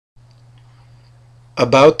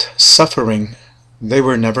About suffering, they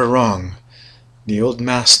were never wrong, the old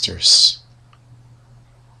masters.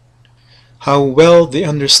 How well they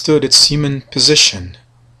understood its human position,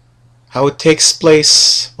 how it takes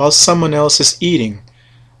place while someone else is eating,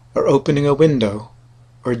 or opening a window,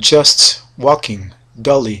 or just walking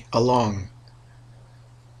dully along.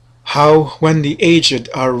 How, when the aged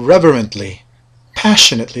are reverently,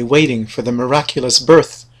 passionately waiting for the miraculous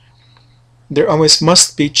birth, there always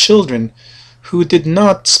must be children who did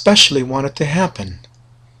not specially want it to happen,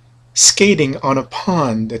 skating on a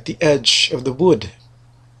pond at the edge of the wood.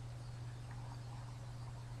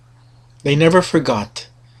 They never forgot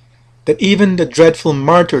that even the dreadful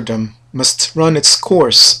martyrdom must run its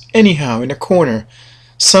course anyhow in a corner,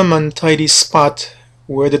 some untidy spot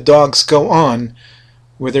where the dogs go on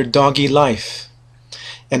with their doggy life,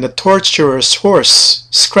 and the torturer's horse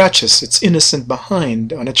scratches its innocent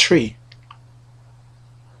behind on a tree.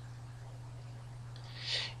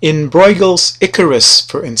 In Breughel's Icarus,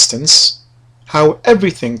 for instance, how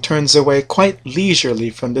everything turns away quite leisurely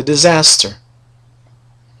from the disaster.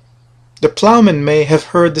 The ploughman may have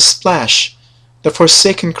heard the splash, the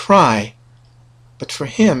forsaken cry, but for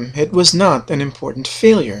him it was not an important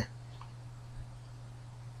failure.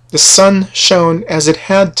 The sun shone as it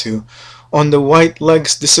had to on the white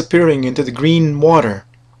legs disappearing into the green water,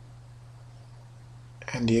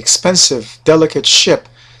 and the expensive, delicate ship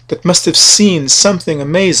that must have seen something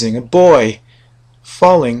amazing, a boy,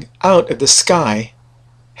 falling out of the sky,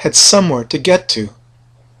 had somewhere to get to,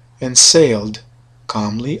 and sailed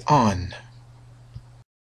calmly on.